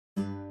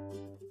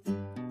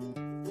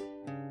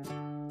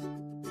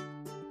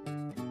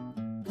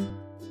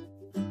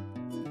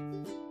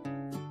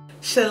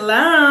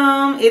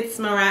Shalom, it's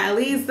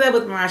Alizah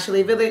with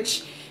Marshalley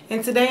Village,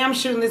 and today I'm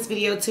shooting this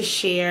video to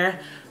share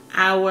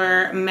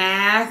our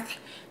math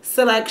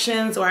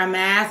selections or our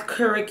math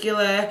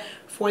curricula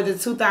for the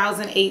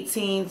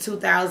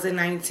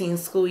 2018-2019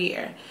 school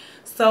year.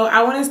 So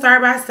I want to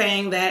start by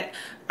saying that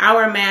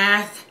our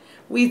math,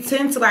 we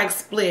tend to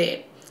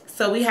split.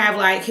 So we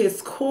have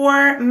his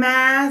core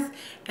math,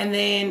 and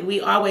then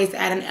we always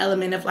add an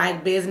element of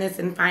business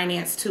and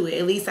finance to it.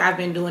 At least I've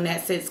been doing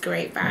that since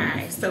grade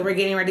 5. So we're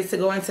getting ready to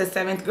go into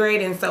 7th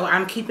grade, and so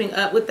I'm keeping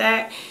up with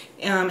that,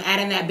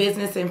 adding that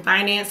business and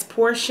finance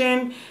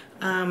portion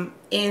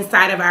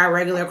inside of our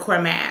regular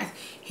core math.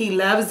 He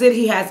loves it.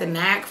 He has a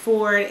knack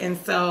for it, and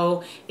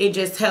so it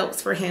just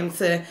helps for him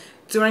to,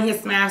 during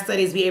his math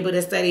studies, be able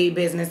to study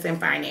business and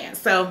finance.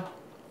 So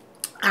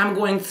I'm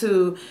going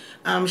to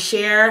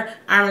share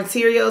our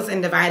materials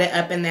and divide it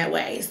up in that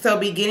way. So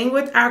beginning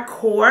with our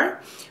core,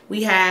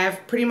 we have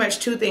pretty much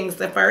two things.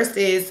 The first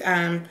is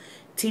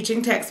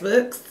teaching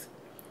textbooks.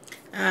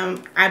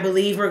 I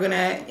believe we're going to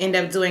end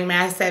up doing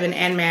Math 7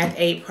 and Math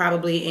 8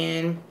 probably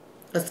in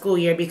a school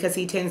year because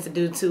he tends to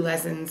do 2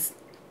 lessons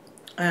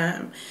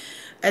a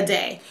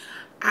day.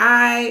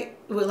 I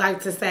would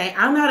like to say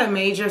I'm not a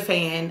major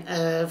fan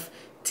of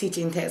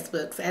teaching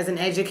textbooks. As an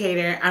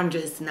educator, I'm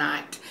just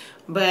not.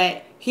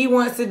 But he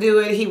wants to do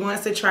it. He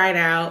wants to try it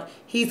out.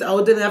 He's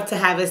old enough to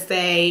have a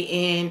say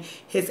in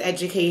his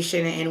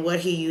education and what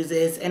he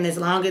uses. And as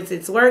long as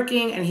it's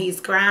working and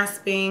he's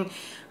grasping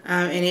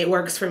and it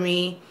works for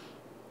me,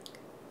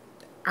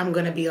 I'm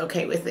going to be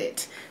okay with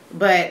it.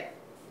 But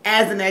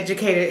as an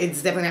educator,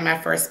 it's definitely not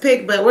my first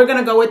pick. But we're going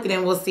to go with it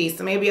and we'll see.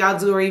 So maybe I'll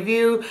do a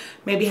review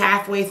maybe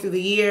halfway through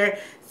the year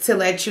to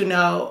let you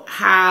know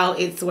how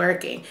it's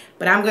working.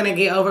 But I'm going to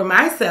get over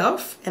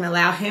myself and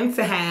allow him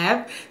to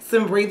have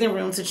some breathing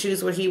room to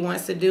choose what he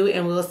wants to do,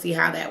 and we'll see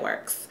how that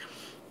works.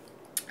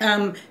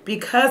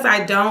 Because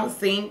I don't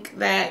think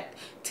that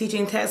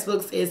teaching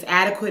textbooks is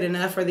adequate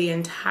enough for the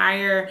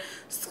entire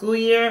school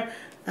year,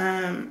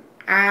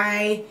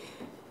 I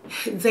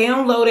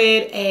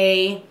downloaded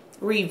a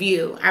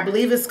review. I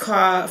believe it's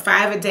called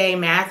 5 a Day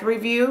Math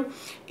Review.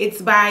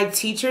 It's by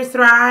Teacher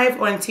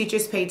Thrive on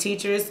Teachers Pay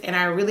Teachers, and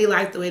I really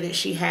like the way that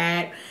she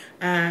had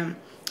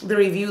the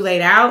review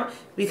laid out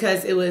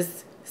because it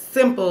was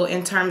simple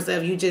in terms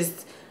of you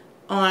just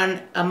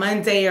on a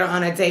Monday or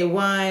on a day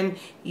 1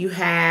 you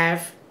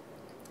have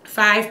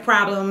 5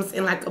 problems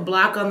in a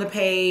block on the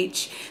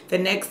page. The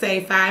next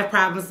day 5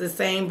 problems, the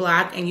same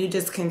block, and you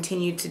just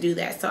continue to do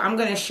that. So I'm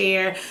going to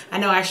share, I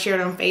know I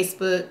shared on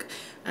Facebook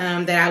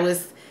that I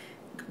was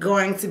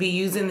going to be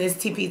using this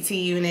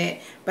TPT unit,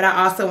 but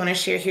I also want to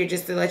share here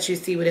just to let you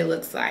see what it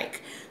looks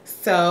like.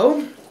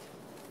 So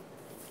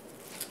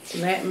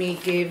let me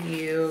give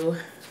you,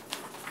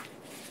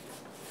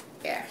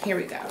 yeah, here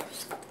we go.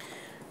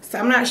 So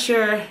I'm not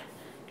sure,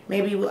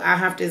 maybe I'll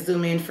have to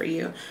zoom in for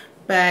you,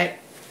 but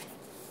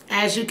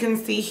as you can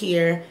see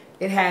here,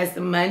 it has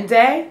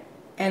Monday,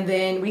 and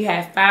then we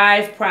have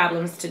 5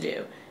 problems to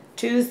do.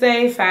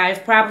 Tuesday,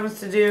 5 problems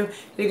to do.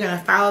 You're going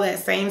to follow that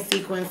same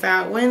sequence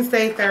out.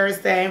 Wednesday,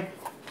 Thursday,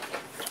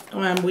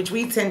 which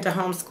we tend to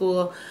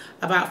homeschool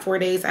about 4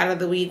 days out of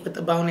the week with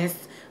the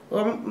bonus,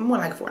 or more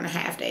like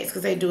 4.5 days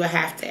because they do a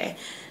half day.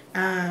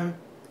 And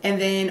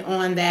then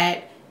on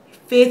that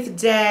 5th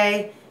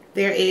day,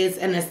 there is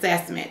an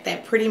assessment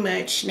that pretty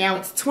much, now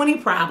it's 20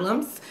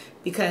 problems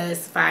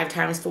because 5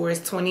 times 4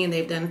 is 20, and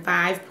they've done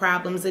 5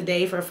 problems a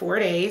day for 4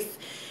 days.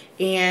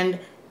 And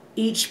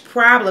each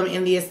problem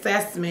in the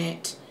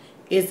assessment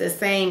is the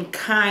same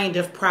kind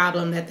of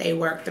problem that they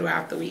work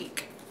throughout the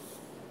week.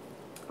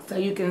 So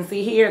you can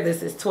see here,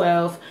 this is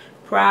 12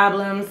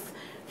 problems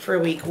for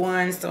week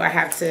 1. So I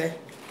have to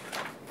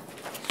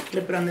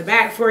flip it on the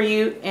back for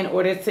you in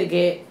order to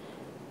get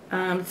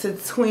to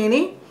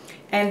 20.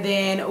 And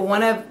then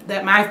one of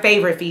my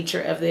favorite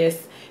feature of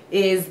this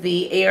is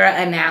the error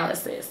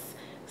analysis.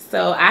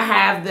 So I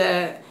have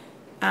the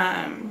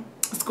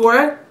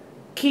score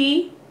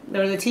key,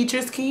 or the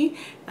teacher's key,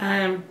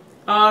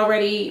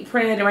 already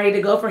printed and ready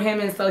to go for him,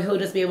 and so he'll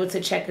just be able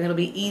to check, and it'll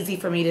be easy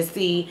for me to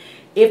see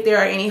if there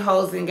are any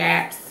holes and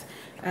gaps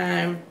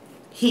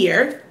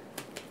here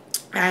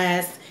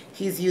as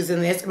he's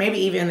using this, maybe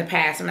even in the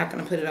past. I'm not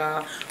going to put it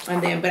all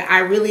on them, but I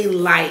really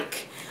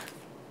like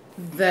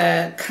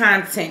the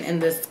content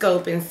and the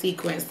scope and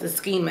sequence, the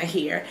schema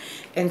here,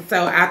 and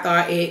so I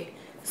thought it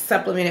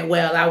supplemented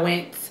well. I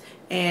went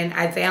and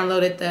I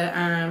downloaded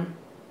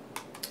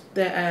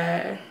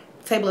the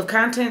table of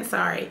contents.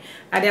 I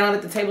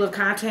downloaded the table of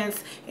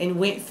contents and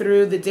went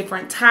through the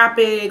different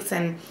topics,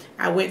 and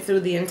I went through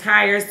the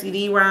entire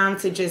CD-ROM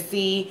to just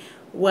see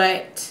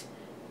what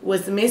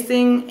was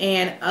missing,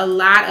 and a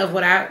lot of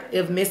what I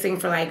am missing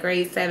for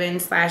grade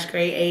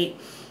 7/grade 8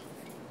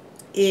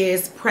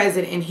 is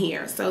present in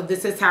here. So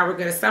this is how we're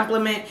going to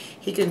supplement.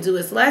 He can do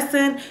his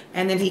lesson,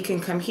 and then he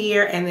can come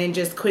here and then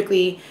just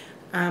quickly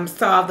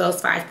solve those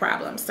 5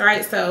 problems. All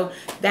right, so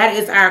that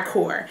is our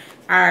core.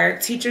 Our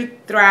Teacher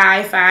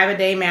Thrive 5 a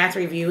Day Math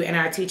Review and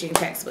our teaching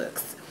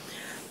textbooks.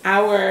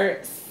 Our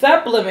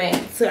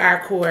supplement to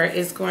our core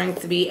is going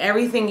to be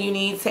everything you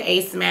need to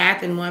ace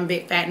math in one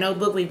big fat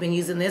notebook. We've been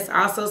using this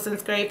also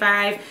since grade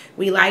 5.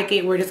 We like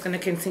it. We're just going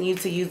to continue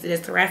to use it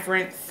as a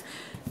reference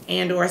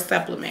and or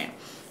supplement.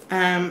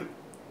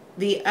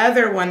 The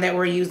other one that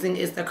we're using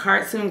is the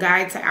Cartoon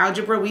Guide to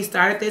Algebra. We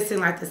started this in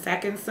like the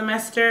second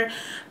semester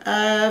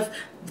of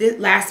the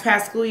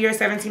past school year,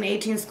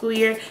 17-18 school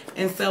year.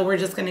 And so we're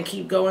just going to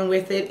keep going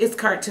with it. It's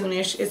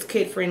cartoonish, it's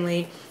kid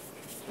friendly,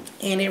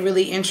 and it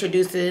really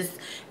introduces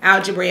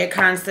algebraic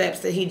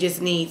concepts that he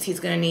just needs. He's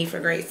going to need for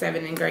grade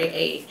 7 and grade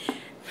 8.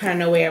 Kind of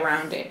no way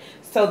around it.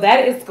 So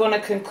that is going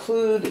to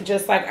conclude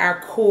just like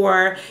our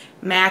core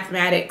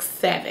Mathematics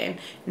 7.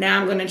 Now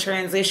I'm going to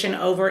transition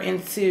over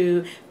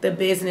into the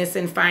business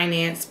and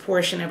finance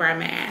portion of our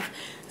math.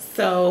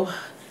 So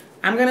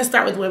I'm going to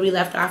start with where we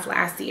left off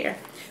last year.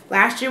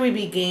 Last year we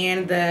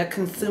began the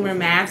Consumer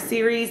Math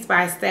series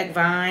by Steck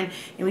Vaughn,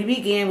 and we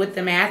began with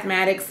the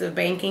mathematics of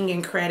banking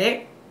and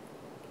credit.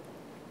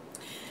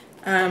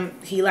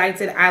 He liked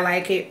it, I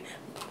like it.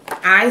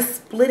 I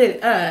split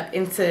it up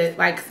into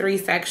like 3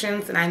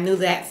 sections, and I knew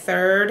that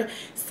third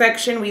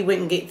section we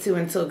wouldn't get to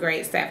until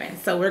grade 7.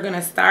 So we're going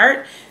to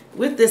start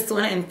with this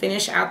one and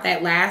finish out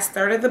that last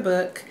third of the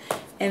book,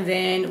 and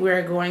then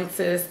we're going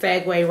to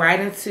segue right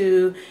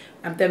into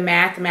the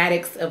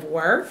mathematics of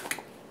work.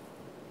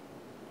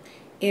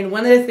 And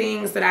one of the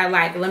things that I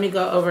like, let me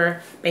go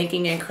over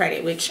banking and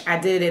credit, which I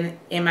did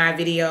in my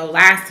video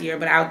last year,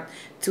 but I'll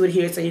do it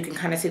here so you can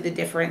kind of see the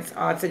difference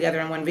all together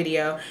in one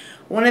video.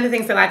 One of the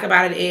things I like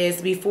about it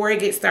is before it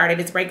gets started,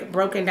 it's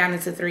broken down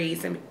into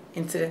threes. And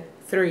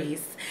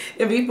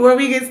before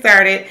we get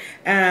started,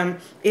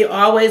 it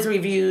always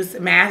reviews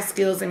math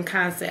skills and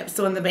concepts.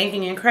 So in the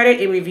banking and credit,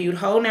 it reviewed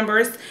whole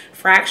numbers,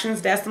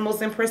 fractions,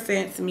 decimals, and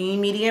percents, mean,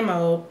 median,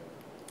 mode,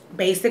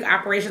 basic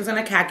operations on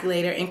a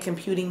calculator, and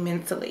computing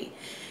mentally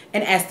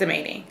and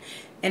estimating.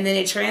 And then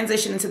it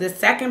transitioned into the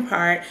second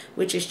part,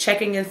 which is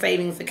checking and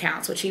savings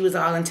accounts, which he was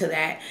all into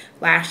that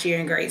last year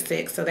in grade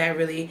 6. So that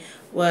really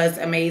was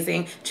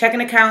amazing.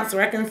 Checking accounts,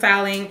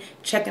 reconciling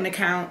checking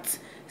accounts,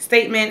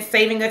 statements,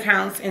 saving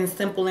accounts, and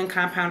simple and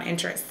compound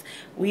interest.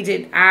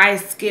 I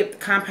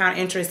skipped compound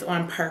interest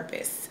on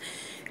purpose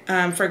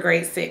for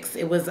grade 6.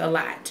 It was a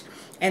lot.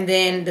 And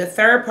then the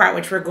third part,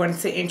 which we're going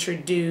to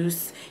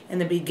introduce in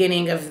the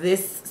beginning of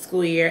this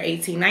school year,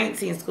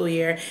 18-19 school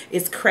year,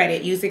 is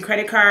credit. Using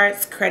credit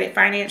cards, credit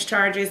finance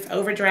charges,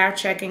 overdraft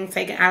checking,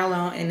 taking out a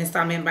loan, and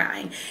installment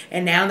buying.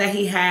 And now that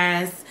he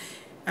has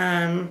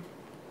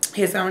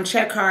his own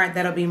check card,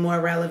 that'll be more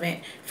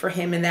relevant for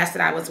him, and that's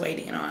what I was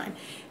waiting on.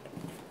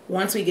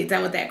 Once we get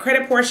done with that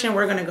credit portion,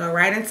 we're going to go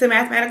right into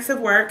mathematics of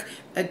work.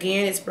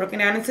 Again, it's broken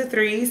down into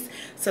 3s.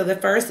 So the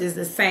first is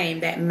the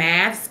same, that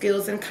math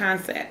skills and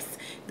concepts.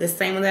 The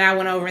same one that I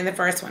went over in the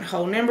first one.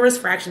 Whole numbers,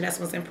 fraction,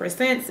 decimals, and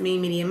percents, mean,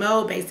 median,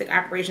 mode, basic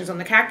operations on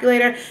the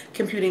calculator,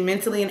 computing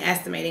mentally, and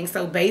estimating.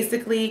 So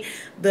basically,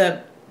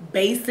 the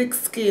basic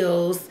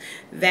skills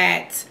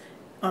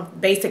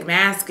basic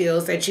math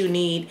skills that you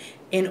need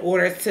in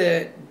order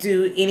to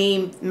do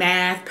any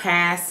math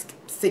past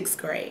 6th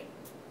grade.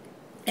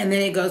 And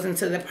then it goes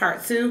into the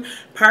part 2,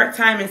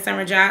 part-time and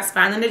summer jobs,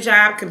 finding a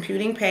job,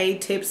 computing pay,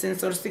 tips, and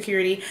Social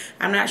Security.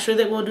 I'm not sure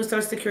that we'll do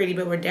Social Security,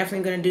 but we're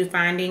definitely going to do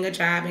finding a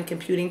job and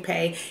computing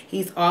pay.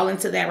 He's all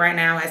into that right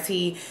now as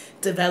he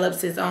develops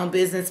his own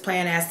business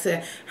plan as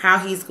to how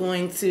he's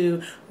going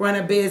to run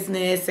a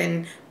business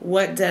and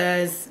what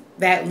does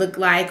that look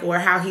like, or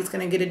how he's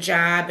going to get a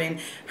job and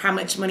how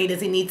much money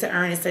does he need to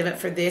earn and save up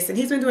for this. And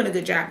he's been doing a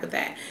good job with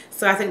that.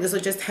 So I think this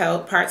will just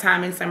help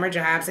part-time and summer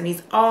jobs. And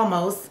he's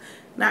almost,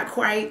 not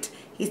quite,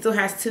 he still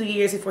has 2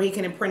 years before he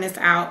can apprentice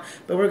out,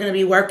 but we're going to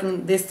be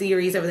working this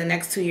series over the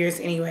next 2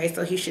 years anyway,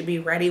 so he should be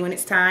ready when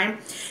it's time.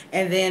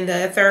 And then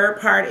the third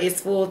part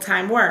is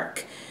full-time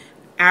work.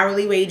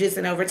 Hourly wages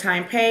and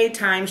overtime pay,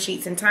 time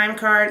sheets and time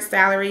cards,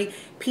 salary,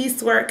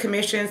 piecework,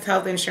 commissions,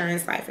 health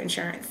insurance, life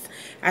insurance.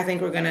 I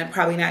think we're going to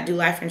probably not do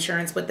life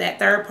insurance, but that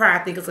third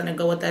part I think is going to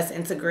go with us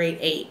into grade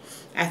 8.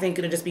 I think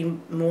it'll just be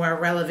more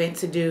relevant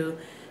to do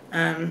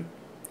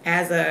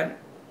as a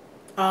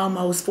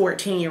almost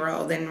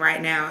 14-year-old than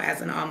right now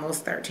as an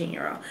almost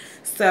 13-year-old.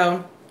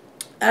 So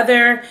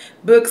other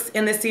books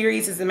in the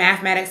series is the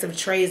Mathematics of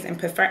Trades and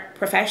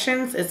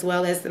Professions, as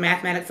well as the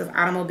Mathematics of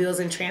Automobiles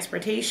and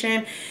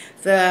Transportation,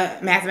 the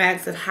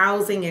Mathematics of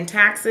Housing and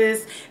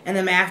Taxes, and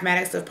the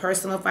Mathematics of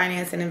Personal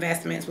Finance and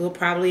Investments. We'll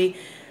probably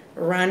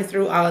run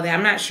through all of that.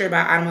 I'm not sure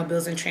about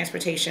automobiles and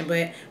transportation,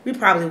 but we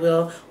probably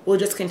will. We'll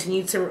just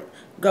continue to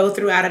go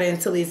throughout it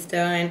until he's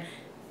done.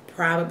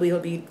 Probably it'll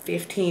be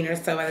 15 or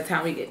so by the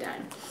time we get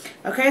done.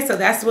 Okay, so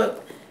that's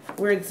what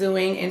we're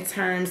doing in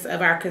terms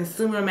of our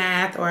consumer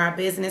math or our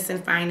business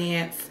and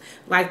finance,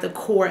 like the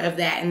core of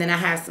that. And then I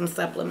have some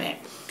supplement.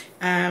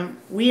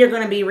 We are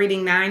going to be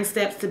reading 9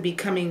 Steps to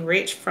Becoming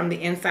Rich from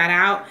the Inside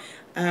Out,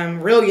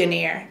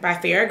 Millionaire by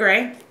Farrah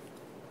Gray.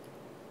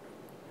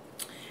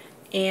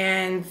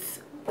 And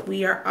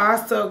we are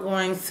also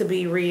going to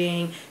be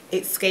reading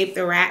Escape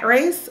the Rat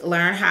Race,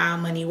 Learn How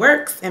Money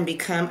Works, and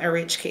Become a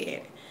Rich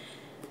Kid.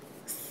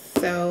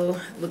 So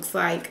looks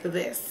like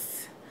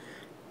this.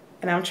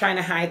 And I'm trying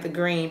to hide the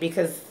green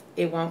because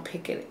it won't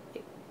pick it.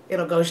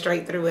 It'll go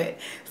straight through it.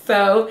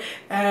 So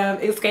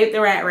escape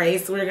the rat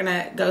race. We're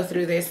gonna go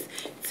through this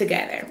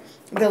together.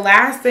 The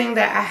last thing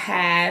that I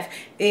have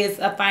is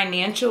a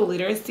financial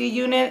literacy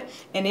unit,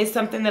 and it's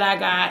something that I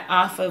got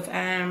off of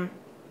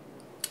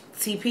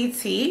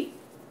TPT.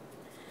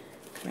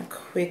 I'm gonna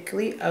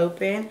quickly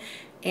open,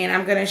 and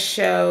I'm gonna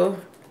show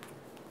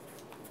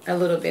a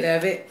little bit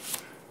of it.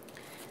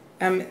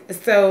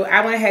 So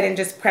I went ahead and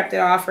just prepped it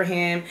all for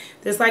him.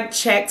 There's like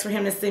checks for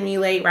him to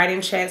simulate, writing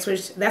checks,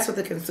 which that's what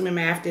the consumer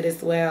math did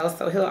as well.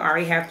 So he'll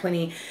already have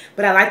plenty.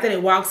 But I like that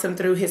it walks him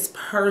through his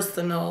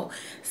personal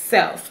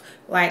self,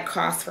 like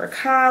costs for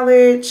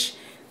college.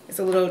 It's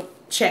a little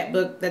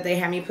checkbook that they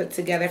had me put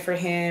together for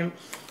him.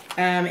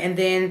 And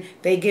then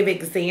they give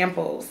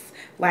examples.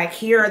 Like,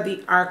 here are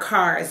our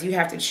cars. You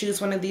have to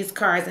choose one of these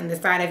cars and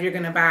decide if you're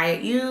going to buy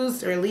it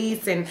used or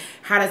lease, and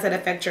how does that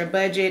affect your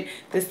budget.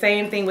 The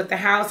same thing with the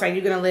house. Are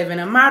you going to live in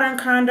a modern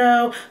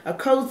condo, a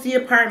cozy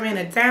apartment,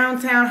 a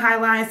downtown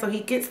highline? So he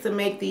gets to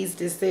make these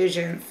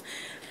decisions.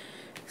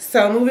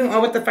 So moving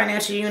on with the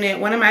financial unit,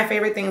 one of my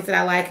favorite things that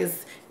I like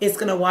is it's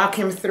going to walk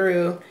him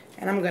through,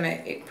 and I'm going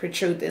to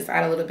protrude this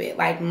out a little bit,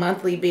 like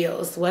monthly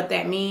bills, what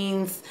that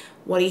means,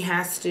 what he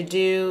has to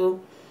do,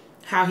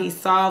 how he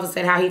solves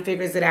it, how he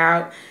figures it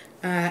out,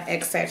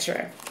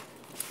 etc.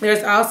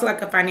 There's also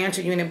like a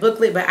financial unit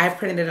booklet, but I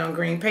printed it on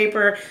green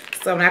paper,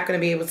 so I'm not going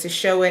to be able to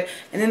show it.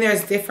 And then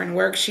there's different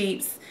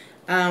worksheets,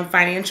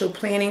 financial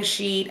planning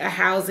sheet, a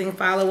housing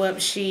follow-up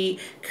sheet,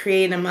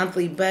 creating a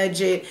monthly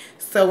budget.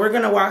 So we're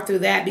going to walk through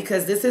that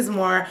because this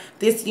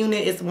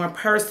unit is more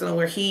personal,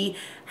 where he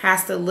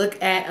has to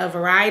look at a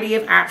variety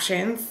of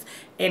options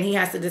and he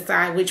has to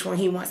decide which one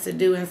he wants to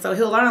do. And so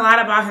he'll learn a lot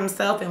about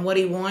himself and what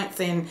he wants,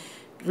 and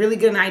really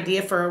get an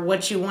idea for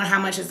what you want, how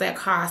much does that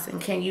cost,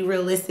 and can you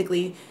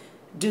realistically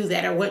do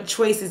that, or what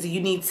choices do you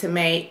need to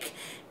make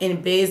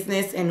in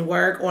business and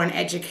work or in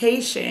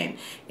education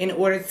in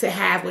order to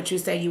have what you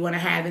say you want to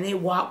have. And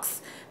it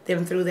walks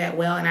them through that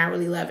well, and I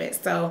really love it.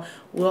 So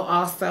we'll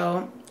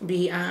also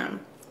be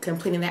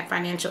completing that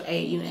financial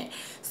aid unit.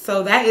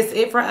 So that is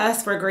it for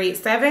us for grade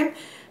 7.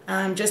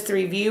 Just to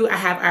review, I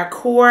have our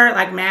core,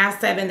 like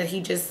Math 7, that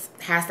he just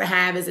has to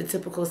have as a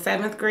typical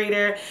 7th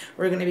grader.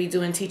 We're going to be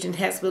doing teaching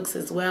textbooks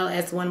as well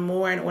as one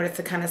more in order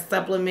to kind of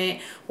supplement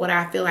what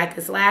I feel like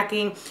is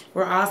lacking.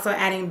 We're also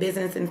adding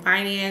business and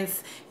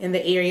finance in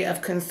the area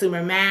of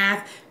consumer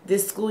math.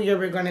 This school year,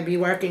 we're going to be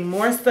working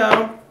more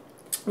so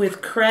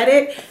with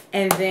credit,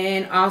 and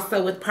then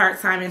also with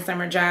part-time and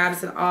summer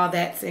jobs and all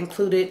that's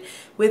included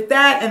with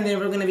that. And then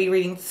we're going to be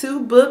reading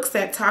 2 books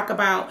that talk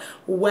about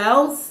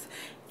wealth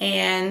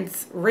and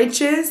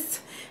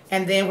riches,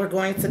 and then we're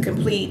going to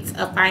complete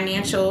a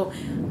financial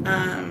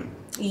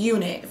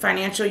unit,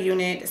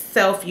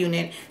 self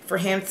unit, for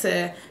him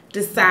to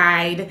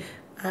decide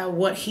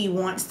what he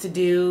wants to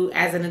do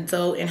as an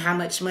adult and how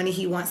much money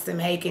he wants to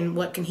make and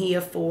what can he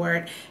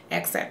afford,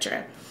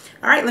 etc.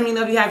 All right, let me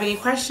know if you have any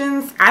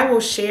questions. I will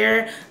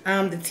share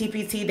the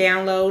TPT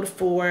download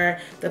for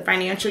the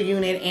financial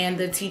unit and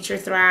the Teacher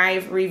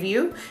Thrive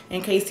review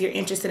in case you're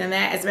interested in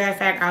that. As a matter of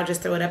fact, I'll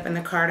just throw it up in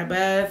the card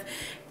above.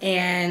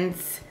 And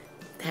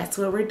that's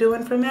what we're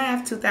doing for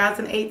math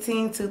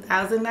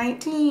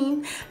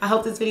 2018-2019. I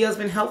hope this video has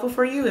been helpful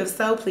for you. If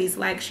so, please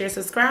like, share,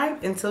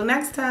 subscribe. Until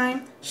next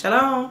time,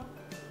 shalom.